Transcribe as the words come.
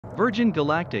Virgin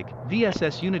Galactic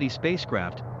VSS Unity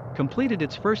spacecraft completed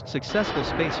its first successful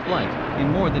space flight in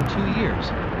more than 2 years.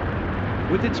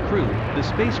 With its crew, the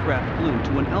spacecraft flew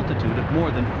to an altitude of more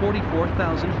than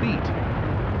 44,000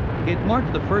 feet. It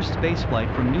marked the first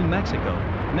spaceflight from New Mexico,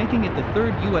 making it the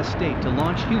third U.S. state to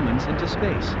launch humans into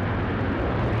space.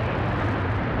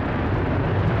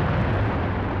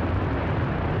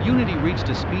 Unity reached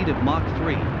a speed of Mach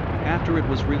 3 after it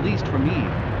was released from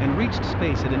Eve and reached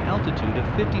space at an altitude of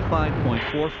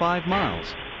 55.45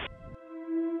 miles.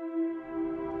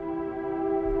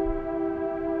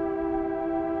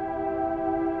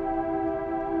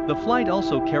 The flight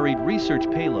also carried research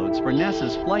payloads for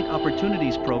NASA's Flight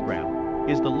Opportunities program,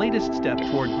 is the latest step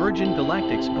toward Virgin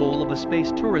Galactic's goal of a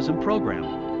space tourism program.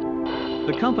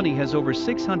 The company has over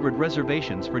 600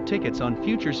 reservations for tickets on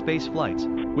future space flights,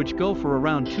 which go for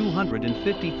around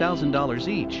 $250,000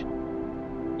 each.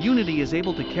 Unity is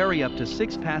able to carry up to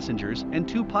 6 passengers and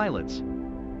 2 pilots.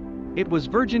 It was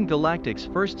Virgin Galactic's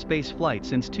first space flight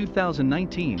since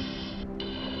 2019.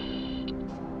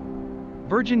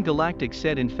 Virgin Galactic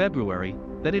said in February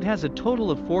that it has a total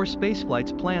of 4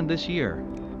 spaceflights planned this year.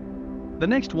 The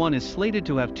next one is slated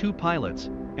to have 2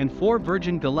 pilots and 4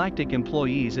 Virgin Galactic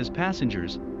employees as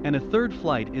passengers, and a third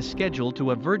flight is scheduled to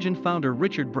have Virgin founder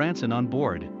Richard Branson on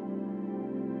board.